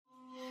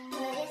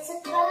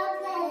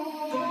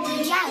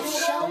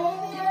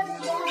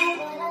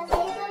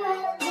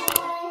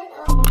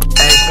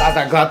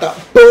Got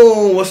that.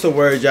 Boom. What's the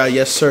word, y'all?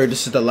 Yes, sir.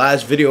 This is the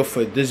last video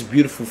for this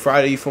beautiful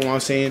Friday. You feel what I'm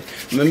saying?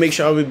 I'm gonna make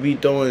sure I will be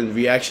throwing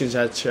reactions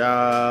at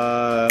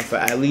y'all for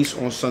at least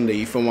on Sunday.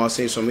 You feel what I'm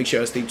saying? So make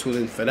sure I stay tuned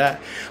in for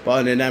that. But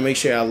other than that, make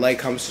sure y'all like,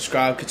 comment,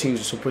 subscribe, continue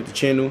to support the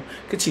channel,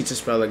 continue to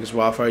spread like it's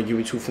wildfire. Give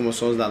me 2 more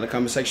songs down in the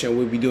comment section.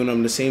 We'll be doing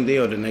them the same day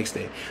or the next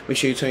day. Make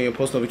sure you turn your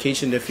post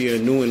notification if you're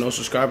new and no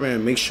subscriber,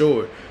 and make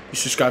sure you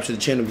subscribe to the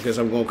channel because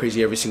I'm going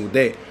crazy every single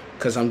day.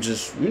 Because I'm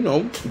just, you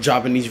know,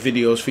 dropping these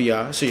videos for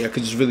y'all. So y'all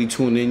could just really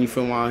tune in. You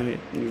feel what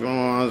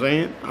I'm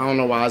saying? I don't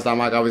know why I started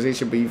my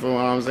conversation, but you feel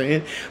what I'm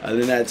saying? Other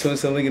than that, tune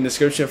to the link in the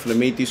description for the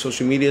main 3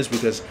 social medias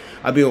because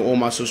I be on all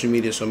my social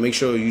media. So make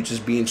sure you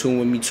just be in tune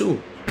with me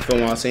too. You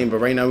feel what I'm saying? But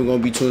right now we're going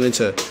to be tuned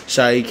into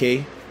Shy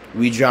K.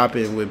 We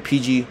dropping with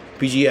PGF.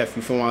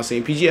 You feel what I'm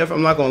saying? PGF,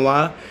 I'm not going to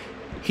lie.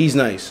 He's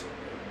nice.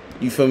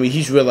 You feel me?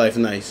 He's real life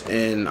nice.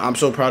 And I'm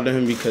so proud of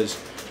him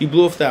because he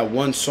blew off that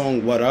one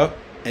song, What Up?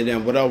 And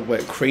then What Up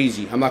went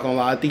crazy. I'm not gonna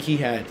lie, I think he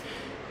had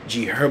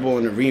G Herbo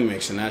in the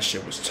remix, and that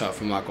shit was tough.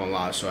 I'm not gonna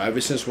lie. So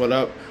ever since What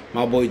Up,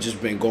 my boy just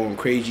been going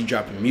crazy,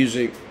 dropping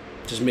music,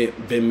 just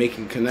been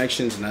making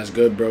connections, and that's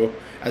good, bro.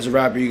 As a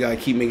rapper, you gotta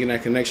keep making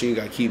that connection. You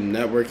gotta keep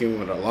networking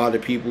with a lot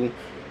of people,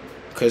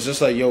 cause it's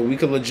like, yo, we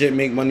could legit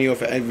make money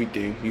off of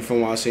everything. You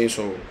feel what I'm saying?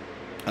 So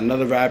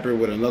another rapper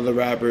with another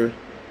rapper,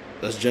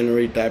 let's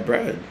generate that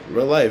bread,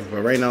 real life.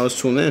 But right now, let's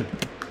tune in.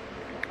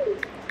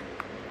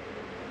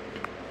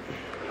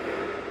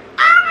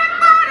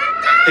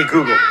 Hey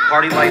Google,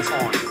 party lights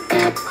on.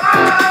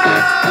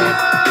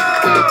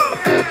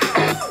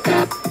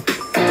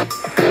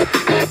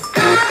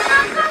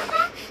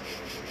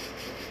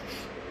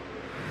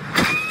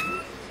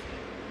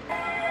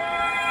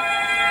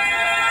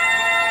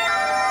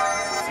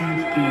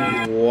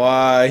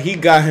 Wow, he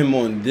got him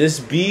on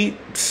this beat.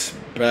 Psst,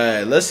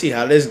 bad. Let's see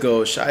how this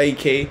goes. Shy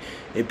K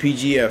and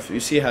PGF. You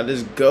see how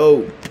this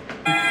go.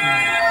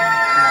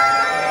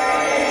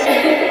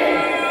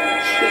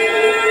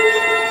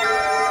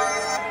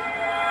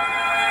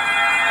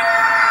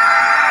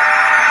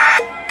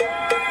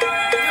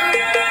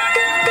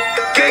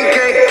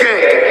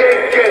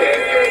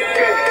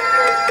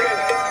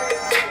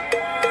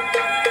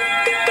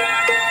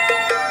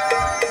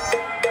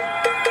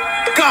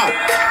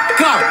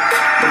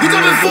 You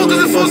got me full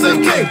cause it force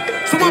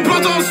FK. So my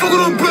brother I'm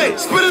smoking on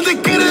break. Spinning the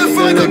kid and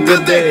feel like a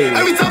good day.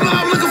 Every time that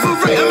I'm looking for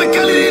Ray, I'm in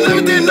Cali, they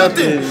never did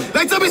nothing.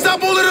 Like tell me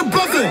stop all of the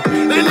bluffing.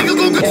 That nigga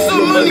gon' get you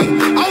some money.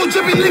 I was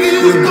drippy nigga,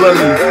 you was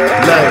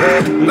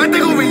bugging. Like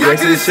they gon'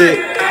 react to this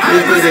shit. I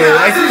ain't really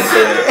react to this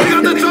shit. We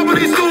got the trouble,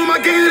 they stole my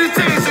gang to the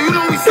chain. So you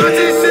know we start to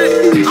this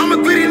shit. I'm a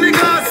gritty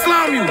nigga, I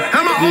slam you.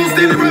 Have my own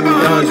standing right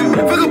behind you.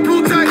 Fuck a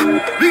blue tack.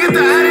 We get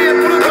the out of here,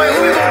 pull up like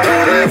who we gon'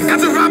 pull next.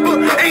 That's a rapper,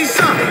 ain't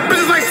shot.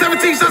 Bitches like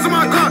 17 shots in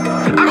my car.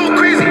 I go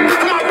crazy.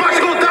 For my box,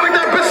 she gon' die like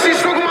that bitch. She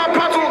smoking my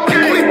pops on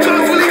gang. Only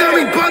drugs really got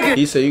me bugging.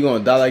 He said you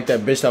gonna die like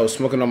that bitch that was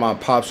smoking on my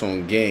pops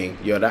on gang.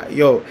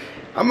 Yo,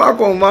 I'm not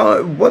gonna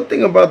lie. One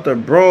thing about the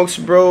Bronx,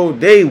 bro,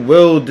 they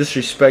will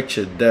disrespect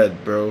your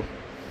dead, bro.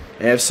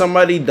 And if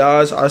somebody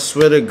dies, I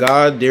swear to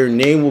God, their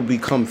name will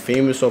become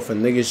famous off of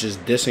niggas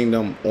just dissing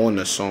them on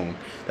the song.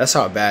 That's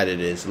how bad it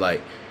is.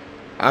 Like,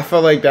 I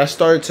felt like that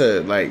started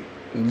to like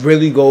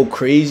really go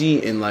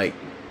crazy in like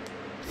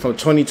from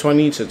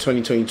 2020 to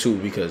 2022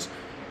 because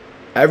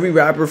every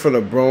rapper from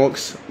the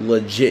Bronx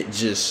legit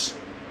just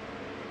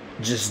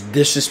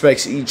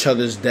disrespects each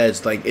other's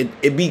deads. Like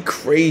it be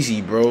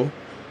crazy, bro.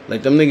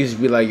 Like them niggas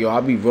be like, yo,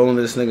 I'll be rolling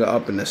this nigga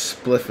up in a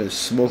spliff and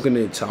smoking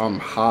it till I'm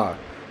high.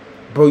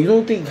 Bro, you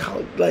don't think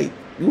how, like,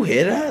 you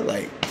hear that?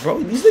 Like,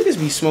 bro, these niggas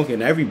be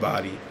smoking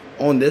everybody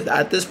on this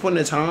at this point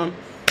in time.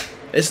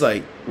 It's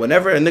like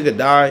whenever a nigga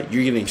die,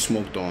 you're getting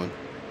smoked on.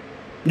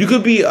 You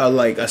could be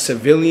like a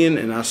civilian,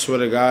 and I swear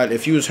to God,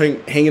 if you was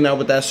hanging out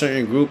with that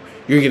certain group,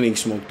 you're getting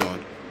smoked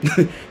on.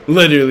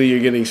 Literally,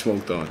 you're getting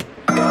smoked on.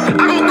 I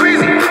go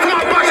crazy. For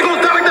my box, she gon'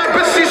 die like that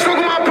bitch. She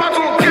smoking my pops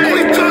on gang.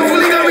 Only drugs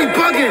really got me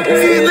bugging.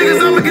 See these niggas,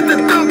 I'ma get the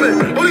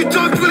dumping. Only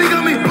drugs really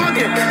got me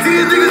bugging. See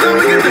these niggas,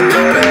 I'ma get the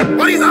dumping.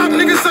 Why these op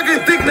niggas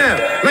sucking dick now?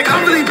 Like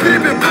I'm really big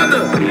and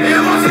brother.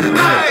 Yeah, I'm on the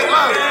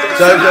die.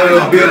 So I'm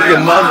gonna beat up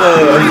your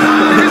mother.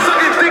 Niggas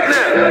sucking dick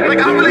now. Like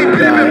I'm really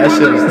big and that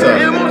shit brother. was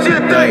tough. Yeah, I'm on the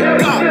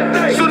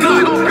die. So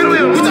niggas gon' beat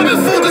him. You talking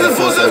full cause it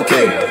force FK.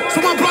 So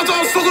my brother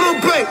I'm smoking on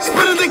break.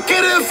 Spinning the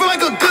kid and feel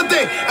like a good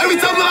day. Every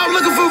time that I'm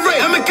looking for Ray,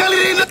 I'm in Cali,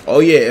 they Oh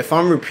yeah, if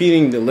I'm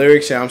repeating the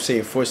lyrics and I'm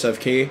saying Force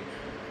FK,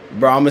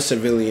 bro, I'm a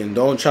civilian.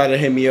 Don't try to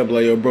hit me up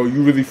like, yo, bro,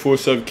 you really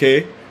Force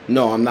FK?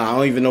 No, I'm not. I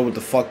don't even know what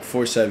the fuck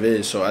Force F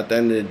is. So at the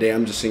end of the day,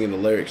 I'm just singing the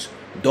lyrics.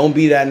 Don't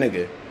be that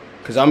nigga.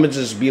 Because I'm going to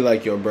just be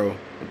like, yo, bro,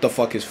 what the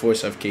fuck is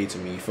Force FK to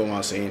me? You feel what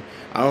I'm saying?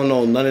 I don't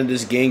know none of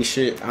this gang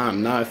shit.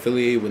 I'm not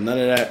affiliated with none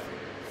of that.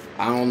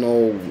 I don't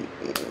know,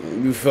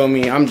 you feel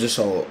me? I'm just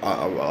a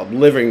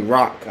living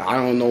rock. I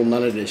don't know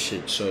none of this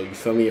shit. So, you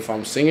feel me? If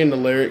I'm singing the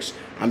lyrics,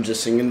 I'm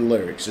just singing the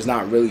lyrics. It's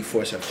not really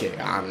Force FK.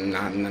 I'm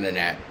not none of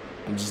that.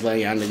 I'm just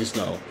letting y'all niggas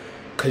know.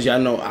 Because y'all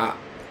know,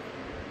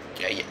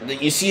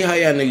 You see how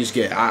y'all niggas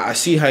get. I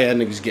see how y'all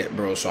niggas get,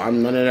 bro. So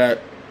I'm none of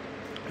that.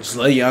 Just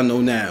let y'all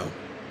know now.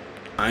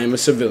 I am a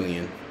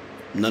civilian.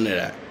 None of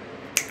that.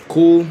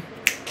 Cool.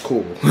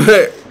 Cool.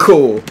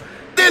 Cool.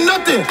 Did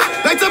nothing.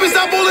 Like tell me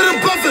stop all of the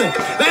bluffing.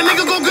 That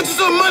nigga go get you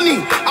some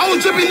money. I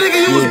was drippy, nigga,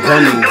 you was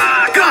bunny.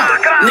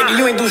 Nigga,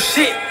 you ain't do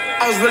shit.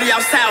 I was really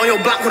outside on your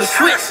block with a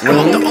switch. I'm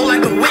off the O like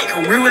the wick.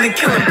 We really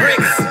killing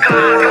bricks.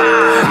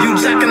 You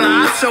jacking the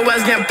ops, your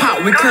ass getting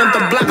popped. We clean up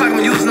the block like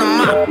I'm using a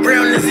mop.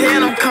 Real in his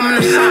hand, I'm coming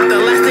to shop. The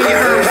last thing you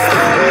heard was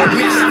fuck.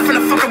 Me and shot finna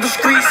fuck up the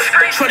streets.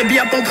 Try to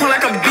be up on point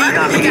like a beat.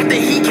 He got the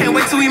heat, can't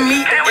wait till we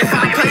meet. If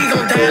I play, he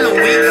gon' die in a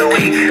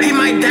week. He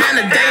might die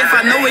in a day. If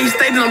I know where he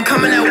stayed, then I'm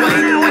coming that way.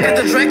 I got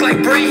the Drake like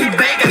Bray, he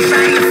bake. I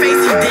shot in your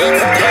face, he dead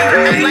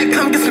today. Act like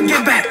come get some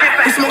get back.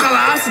 We smoke all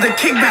the ops to the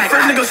kickback.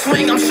 First nigga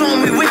swing, I'm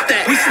showing we with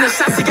that. We seen the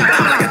shots, he got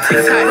caught like a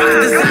tic-tac.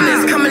 Rocket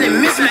designers coming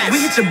in mismatch.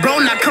 We hit your bro,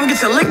 now come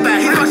get your lick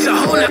back. He fucked your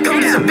hoe, now come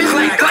get your bitch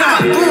like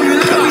clap. Boom, you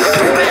know we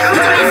shoot back.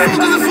 We got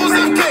my phone,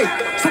 this is 4-7K.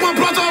 So my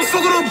blood, I'm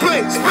smoking on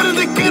break. Spinning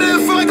the kid,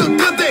 it feel like a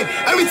good day.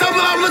 Every time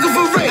that I'm looking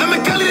for Ray. I'm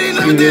in Cali, they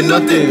never did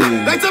nothing.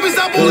 Like tell me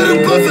stop all of the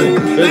bluffing.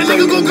 That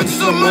nigga go get you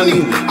some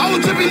money. I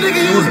was drippy,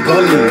 nigga, you was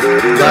bunny.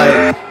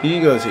 Like,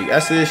 you gonna take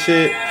that's this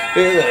shit.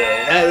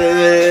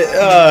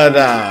 Oh,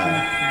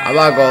 nah. I'm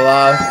not gonna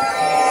lie.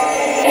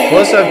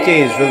 4-7K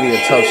is really a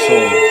tough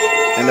song.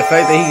 And the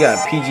fact that he got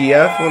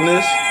PGF on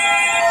this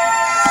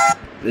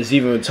is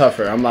even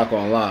tougher. I'm not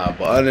gonna lie.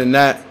 But other than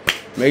that,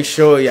 make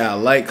sure y'all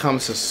like,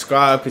 comment,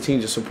 subscribe,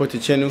 continue to support the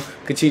channel,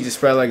 continue to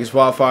spread like it's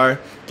wildfire.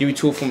 Give me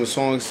 2 from the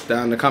songs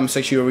down in the comment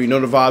section. You already know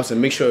the vibes.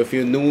 And make sure if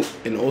you're new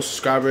and old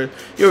subscriber,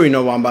 you already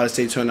know what I'm about to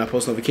say. Turn that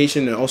post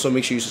notification. And also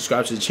make sure you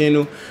subscribe to the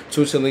channel.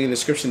 Tune to the link in the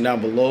description down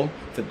below.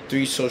 For the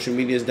 3 social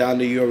medias down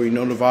there, you already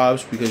know the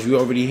vibes because you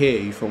already here.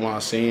 You feel what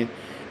I'm saying?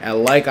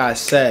 And like I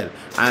said,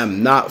 I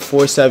am not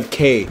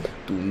 4-7K.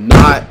 Do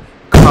not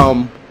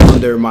come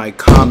under my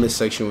comment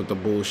section with the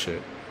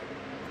bullshit.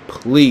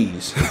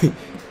 Please.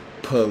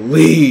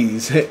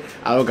 Please.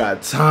 I don't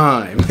got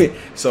time.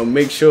 So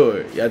make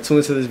sure y'all tune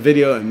into this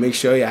video and make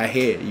sure y'all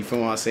here. You feel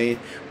what I'm saying?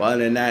 But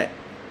other than that,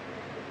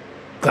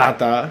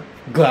 glata,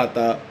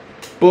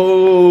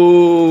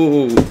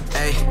 boo.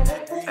 Hey,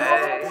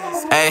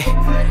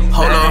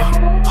 hold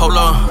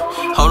on.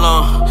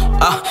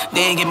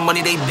 They ain't getting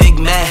money, they big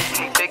mad.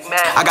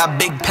 I got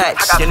big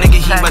packs. Your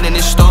nigga, he running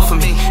this store for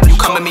me. You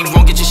come at me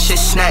wrong, get your shit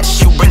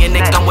snatched. You bring your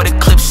nigga gun with a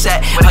clip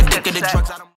set. Addicted to drugs.